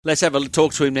Let's have a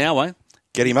talk to him now, eh?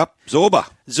 Get him up. Zorba.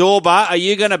 Zorba, are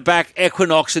you going to back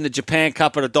Equinox in the Japan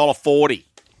Cup at $1.40?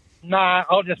 No,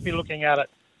 I'll just be looking at it.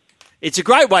 It's a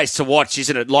great race to watch,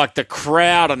 isn't it? Like, the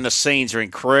crowd and the scenes are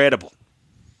incredible.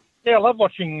 Yeah, I love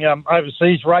watching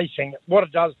overseas racing. What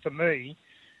it does to me,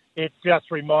 it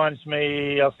just reminds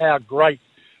me of how great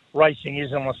racing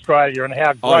is in Australia and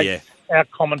how great our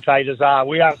commentators are.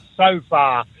 We are so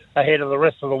far ahead of the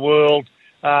rest of the world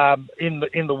in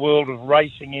the world of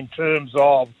racing in terms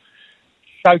of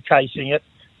showcasing it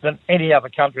than any other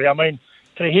country. I mean,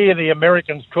 to hear the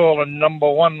Americans calling number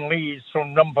 1 leads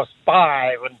from number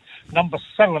 5 and number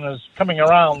 7 is coming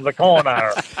around the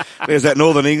corner. There's that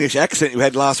Northern English accent you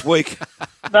had last week.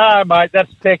 No, mate,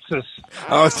 that's Texas.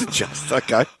 Oh, it's just,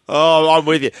 okay. Oh, I'm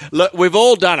with you. Look, we've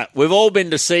all done it. We've all been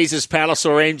to Caesars Palace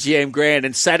or MGM Grand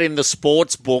and sat in the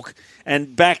sports book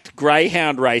and backed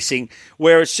greyhound racing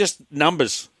where it's just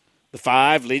numbers. The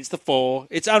 5 leads the 4.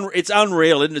 It's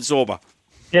unreal, isn't it, Zorba?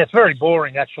 Yeah, it's very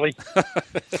boring, actually.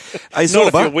 Hey, Zorba, not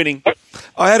if you're winning.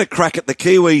 I had a crack at the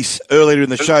Kiwis earlier in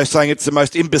the show saying it's the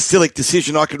most imbecilic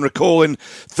decision I can recall in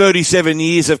 37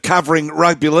 years of covering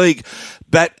rugby league.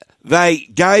 But they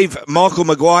gave Michael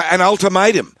Maguire an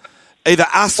ultimatum. Either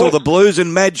us or the Blues,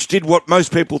 and Madge did what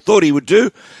most people thought he would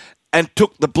do and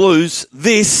took the Blues.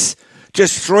 This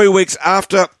just 3 weeks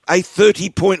after a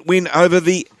 30-point win over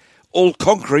the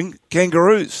all-conquering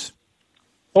Kangaroos.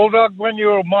 Well, Doug, when you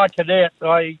were my cadet,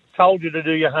 I told you to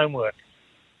do your homework,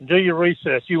 do your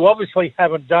research. You obviously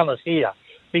haven't done it here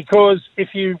because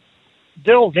if you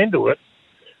delved into it,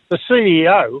 the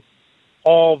CEO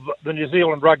of the New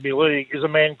Zealand Rugby League is a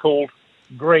man called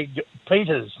Greg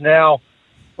Peters. Now,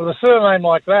 with a surname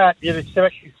like that, you'd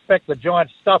expect the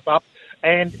giant stuff up,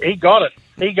 and he got it.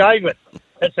 He gave it.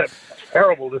 It's a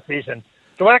terrible decision.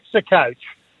 To axe the coach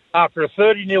after a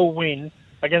 30-0 win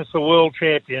against the world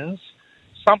champions,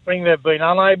 something they've been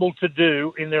unable to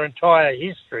do in their entire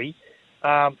history,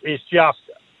 is just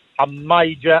a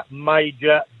major,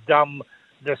 major dumb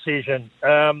decision.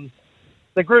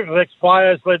 The group of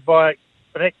ex-players led by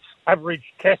an ex-average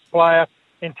test player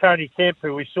in Tony Kemp,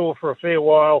 who we saw for a fair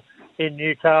while in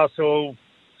Newcastle,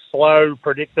 slow,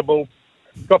 predictable,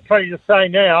 got plenty to say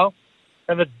now.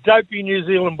 And the dopey New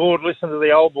Zealand board listened to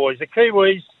the old boys. The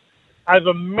Kiwis,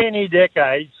 over many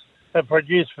decades, have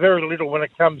produced very little when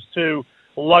it comes to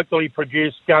locally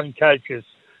produced gun coaches.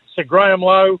 Sir Graham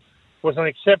Lowe was an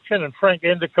exception and Frank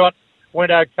Endicott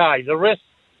went okay. The rest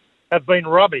have been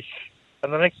rubbish,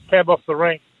 and the next cab off the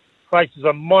rank faces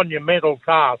a monumental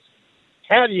task.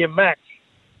 How do you match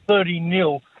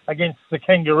 30-0 against the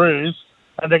Kangaroos?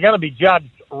 And they're going to be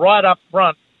judged right up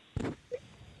front.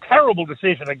 Terrible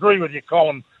decision. Agree with you,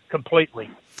 Colin, completely.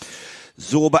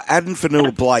 Zorba, Adam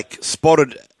Fanua-Blake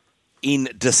spotted in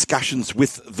discussions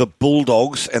with the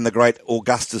Bulldogs and the great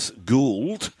Augustus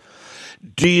Gould.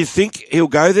 Do you think he'll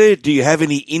go there? Do you have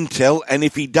any intel? And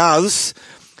if he does,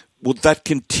 will that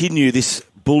continue this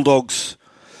Bulldogs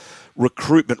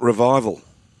recruitment revival?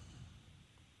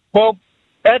 Well,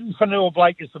 Adam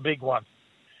Fanua-Blake is the big one.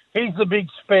 He's the big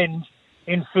spend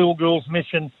in Phil Gould's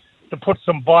mission to put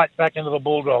some bite back into the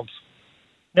Bulldogs.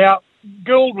 Now,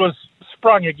 Gould was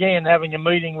sprung again having a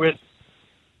meeting with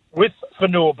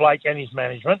Fanua-Blake and his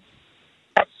management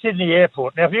at Sydney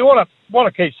Airport. Now, if you want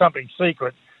to keep something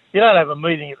secret, you don't have a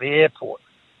meeting at the airport.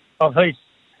 I mean,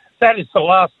 that is the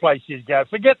last place you'd go.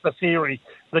 Forget the theory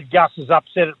that Gus is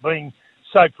upset at being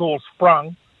so-called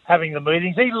sprung, having the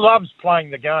meetings. He loves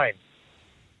playing the game.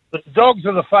 The Dogs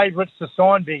are the favourites to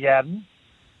sign Big Adam.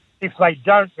 If they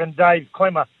don't, then Dave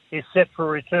Clemmer is set for a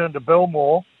return to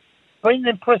Belmore. Been an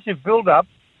impressive build-up.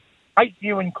 8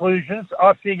 new inclusions.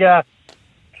 I figure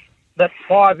that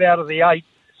 5 out of the 8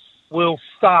 will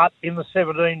start in the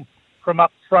 17 from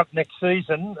up front next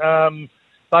season.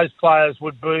 Those players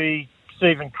would be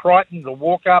Stephen Crichton, the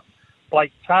walk-up,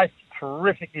 Blake Tate,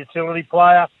 terrific utility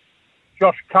player,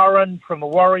 Josh Curran from the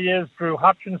Warriors, Drew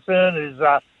Hutchinson is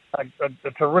a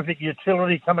terrific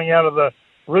utility coming out of the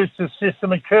Roosters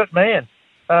system, and Kurt Mann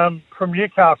from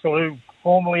Newcastle, who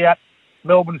formerly at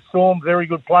Melbourne Storm, very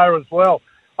good player as well.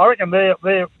 I reckon they're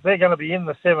going to be in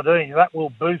the 17. That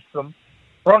will boost them.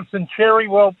 Bronson Cherry,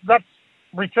 well, that's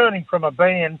returning from a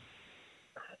ban.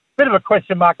 Bit of a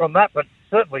question mark on that, but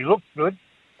certainly looks good.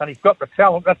 And he's got the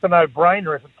talent. That's a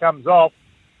no-brainer if it comes off.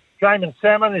 Jamin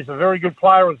Salmon is a very good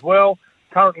player as well,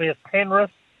 currently at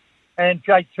Penrith. And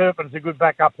Jake Turpin's a good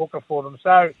backup hooker for them.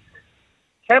 So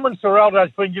Cameron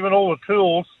Ciraldo's been given all the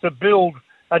tools to build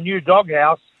a new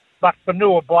doghouse, but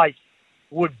Fanua-Blake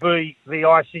would be the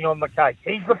icing on the cake.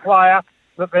 He's the player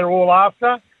that they're all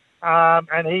after,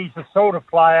 and he's the sort of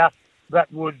player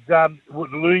that would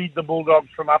lead the Bulldogs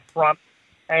from up front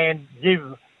and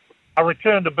give a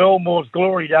return to Belmore's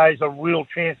glory days a real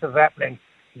chance of happening.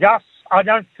 Gus, I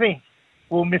don't think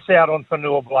we'll miss out on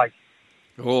Fanua Blake.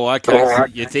 Oh, okay.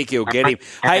 You think he'll get him?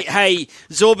 Hey,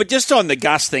 Zorba, just on the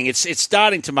Gus thing, it's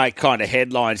starting to make kind of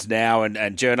headlines now, and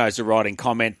journos are writing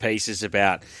comment pieces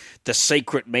about the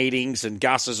secret meetings, and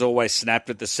Gus has always snapped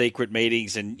at the secret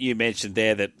meetings, and you mentioned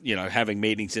there that, having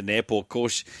meetings in the airport, of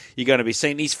course, you're going to be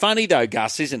seen. He's funny, though,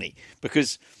 Gus, isn't he?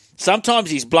 Because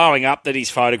sometimes he's blowing up that he's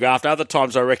photographed. Other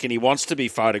times I reckon he wants to be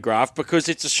photographed because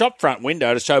it's a shop front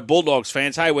window to show Bulldogs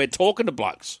fans, hey, we're talking to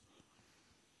blokes.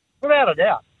 Without a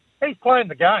doubt. He's playing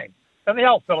the game, and the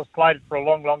old fella's played it for a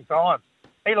long, long time.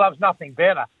 He loves nothing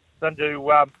better than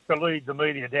to lead the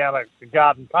media down a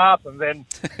garden path, and then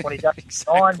when he goes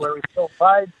Exactly. to 9 where he's still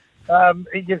paid,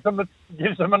 he gives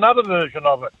them another version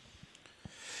of it.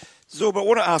 Zorba, I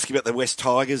want to ask you about the West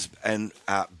Tigers and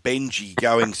Benji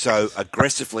going so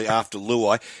aggressively after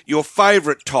Luai. Your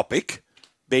favourite topic,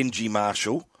 Benji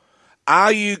Marshall.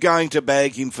 Are you going to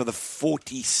bag him for the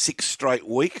 46th straight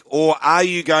week, or are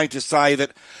you going to say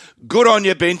that good on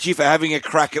you, Benji, for having a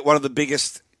crack at one of the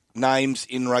biggest names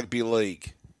in rugby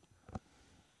league?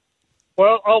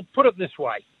 Well, I'll put it this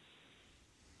way.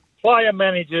 Player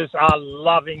managers are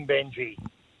loving Benji,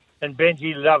 and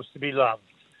Benji loves to be loved.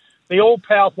 The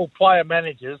all-powerful player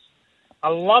managers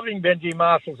are loving Benji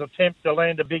Marshall's attempt to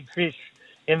land a big fish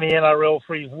in the NRL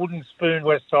for his wooden spoon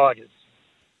West Tigers.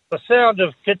 The sound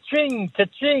of ka-ching,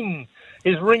 ka-ching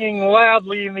is ringing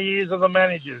loudly in the ears of the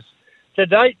managers. To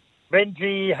date,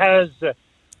 Benji has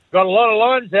got a lot of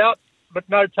lines out, but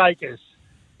no takers.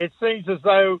 It seems as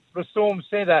though the Storm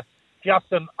centre,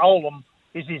 Justin Olam,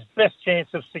 is his best chance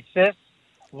of success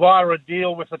via a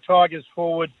deal with the Tigers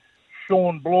forward,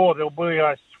 Sean Bloor. There'll be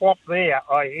a swap there,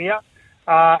 I hear,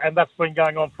 and that's been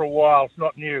going on for a while. It's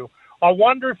not new. I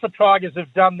wonder if the Tigers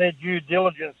have done their due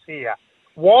diligence here.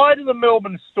 Why do the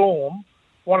Melbourne Storm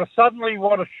want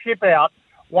to ship out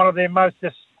one of their most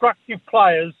destructive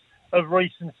players of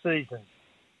recent seasons?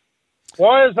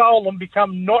 Why has Olam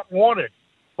become not wanted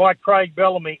by Craig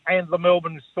Bellamy and the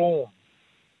Melbourne Storm?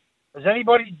 Has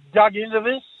anybody dug into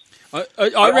this?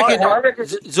 I reckon,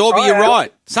 Zorba, you're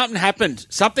right. Something happened.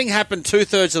 Something happened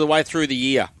 2/3 of the way through the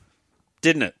year,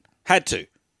 didn't it? Had to.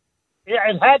 Yeah,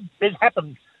 it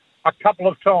happened a couple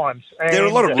of times. And there are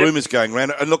a lot of rumours going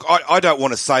around. And look, I don't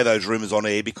want to say those rumours on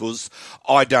air because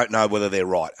I don't know whether they're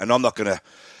right. And I'm not going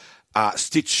to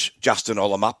stitch Justin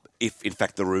Olam up if, in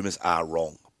fact, the rumours are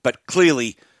wrong. But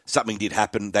clearly something did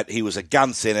happen, that he was a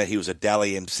gun centre, he was a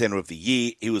Dally M Centre of the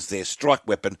Year, he was their strike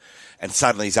weapon, and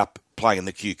suddenly he's up playing in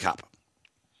the Q Cup.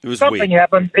 It was something weird.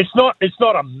 happened. It's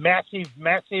not a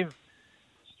massive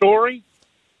story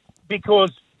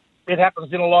because it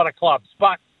happens in a lot of clubs.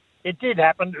 But it did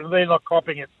happen, and they're not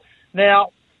copying it.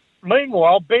 Now,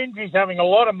 meanwhile, Benji's having a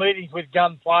lot of meetings with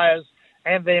gun players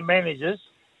and their managers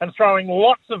and throwing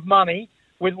lots of money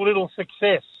with little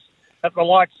success at the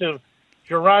likes of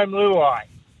Jerome Luai,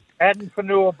 Adam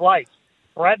Fanua-Blake,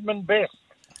 Bradman Best.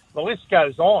 The list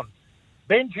goes on.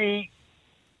 Benji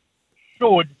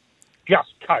should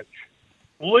just coach.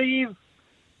 Leave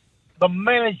the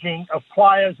managing of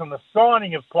players and the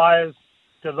signing of players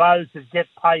to those that get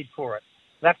paid for it.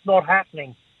 That's not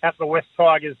happening at the West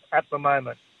Tigers at the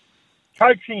moment.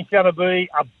 Coaching is going to be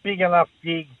a big enough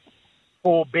gig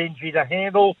for Benji to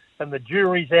handle, and the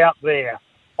jury's out there.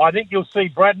 I think you'll see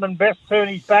Bradman Best turn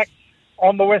his back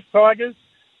on the West Tigers.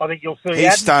 I think you'll see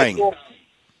He's staying.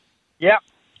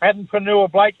 Adam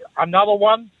Fanua-Blake, another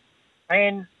one,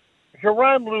 and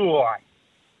Jerome Luai.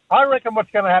 I reckon what's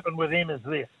going to happen with him is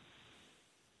this.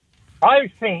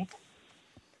 I think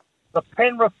the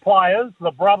Penrith players, the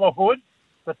brotherhood,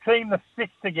 the team that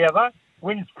sticks together,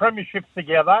 wins premierships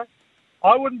together,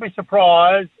 I wouldn't be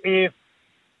surprised if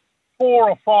 4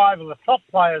 or 5 of the top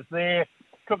players there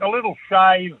took a little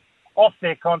shave off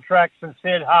their contracts and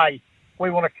said, hey, we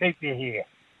want to keep you here.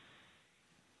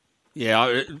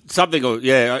 Yeah,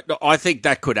 I think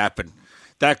that could happen.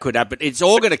 That could happen. It's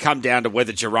all going to come down to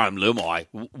whether Jerome Lumai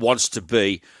wants to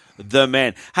be the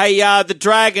man. Hey, the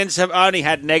Dragons have only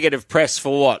had negative press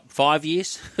for 5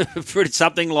 years?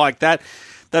 Something like that.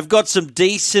 They've got some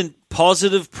decent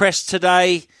positive press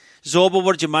today. Zorba,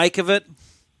 what did you make of it?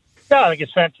 Yeah, I think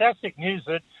it's fantastic news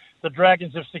that the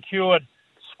Dragons have secured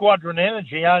Squadron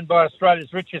Energy, owned by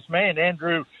Australia's richest man,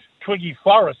 Andrew Twiggy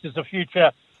Forrest, as a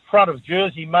future front of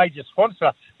jersey major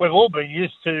sponsor. We've all been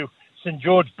used to St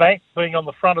George Bank being on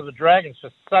the front of the Dragons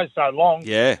for so long.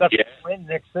 Yeah. That's when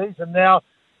next season. Now,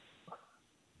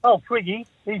 Twiggy,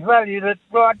 he's valued at,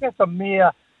 I guess a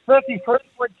mere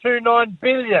 $33.29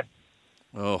 billion.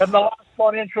 Oh. In the last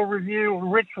financial review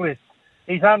rich list,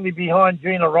 he's only behind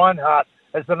Gina Reinhart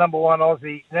as the number one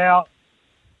Aussie. Now,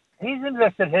 he's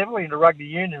invested heavily into rugby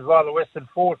union via the Western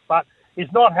Force, but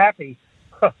is not happy.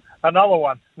 Another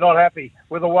one, not happy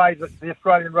with the way that the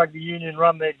Australian Rugby Union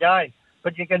run their game.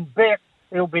 But you can bet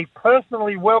he'll be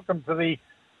personally welcomed to the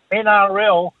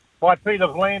NRL by Peter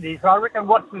V'landys. I reckon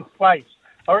watch this space.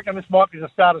 I reckon this might be the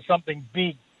start of something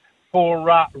big for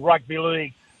rugby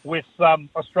league with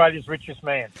Australia's richest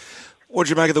man. What do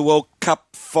you make of the World Cup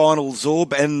final,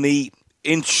 Zorb, and the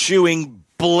ensuing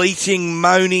bleating,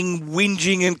 moaning,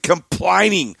 whinging and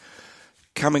complaining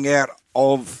coming out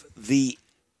of the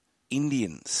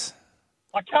Indians?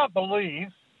 I can't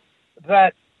believe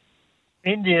that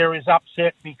India is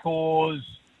upset because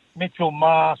Mitchell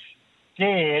Marsh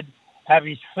dared have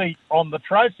his feet on the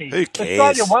trophy. Who cares?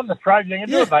 Australia won the trophy. They can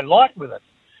do what they like with it.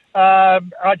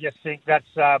 I just think that's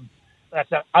an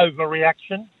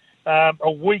overreaction.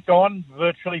 A week on,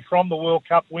 virtually, from the World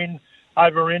Cup win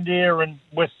over India, and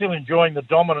we're still enjoying the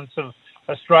dominance of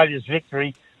Australia's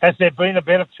victory. Has there been a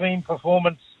better team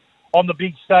performance on the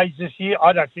big stage this year?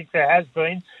 I don't think there has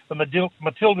been. The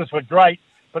Matildas were great,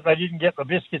 but they didn't get the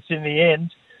biscuits in the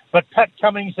end. But Pat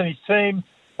Cummins and his team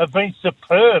have been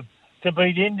superb to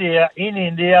beat India in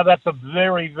India. That's a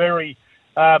very, very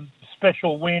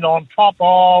special win, on top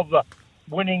of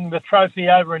winning the trophy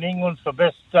over in England for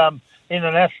best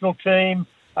international team.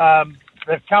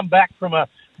 They've come back from a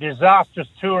disastrous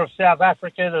tour of South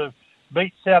Africa to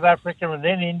beat South Africa and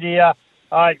then India.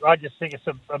 I just think it's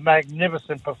a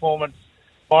magnificent performance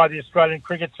by the Australian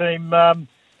cricket team, and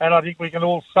I think we can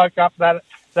all soak up that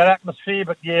atmosphere.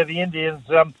 But yeah, the Indians,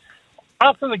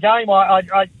 after the game,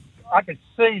 I could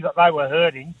see that they were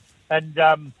hurting,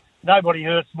 and nobody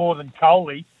hurts more than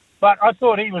Kohli. But I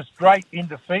thought he was great in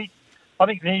defeat. I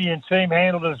think the Indian team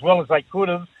handled it as well as they could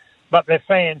have, but they're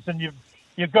fans, and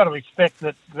you've got to expect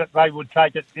that they would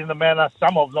take it in the manner,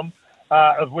 some of them,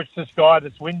 of which this guy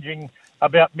that's whinging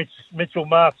about Mitchell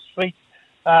Marsh's feet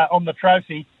on the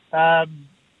trophy,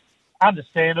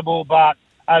 understandable, but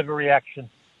overreaction.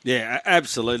 Yeah,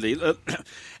 absolutely.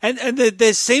 And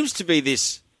there seems to be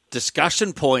this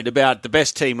discussion point about the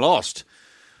best team lost.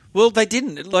 Well, they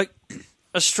didn't. Like,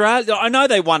 Australia, I know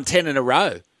they won 10 in a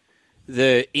row,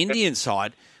 the Indian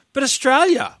side, but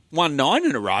Australia won 9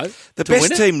 in a row. The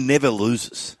best team never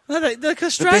loses. No, Australia the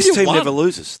best team won. never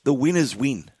loses. The winners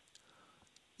win.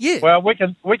 Yeah. Well, we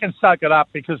can soak it up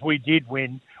because we did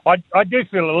win. I do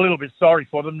feel a little bit sorry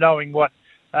for them, knowing what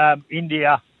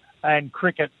India and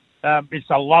cricket, it's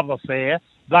a love affair.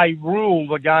 They rule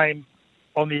the game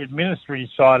on the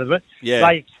administrative side of it. Yeah.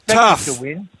 They expected to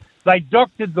win. They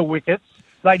doctored the wickets.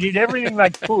 They did everything they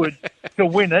could to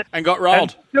win it. And got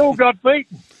rolled. And still got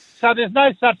beaten. So there's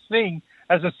no such thing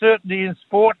as a certainty in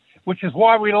sport, which is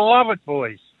why we love it,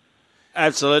 boys.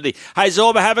 Absolutely. Hey,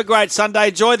 Zorba, have a great Sunday.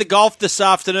 Enjoy the golf this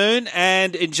afternoon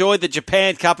and enjoy the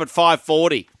Japan Cup at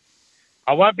 5:40.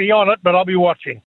 I won't be on it, but I'll be watching.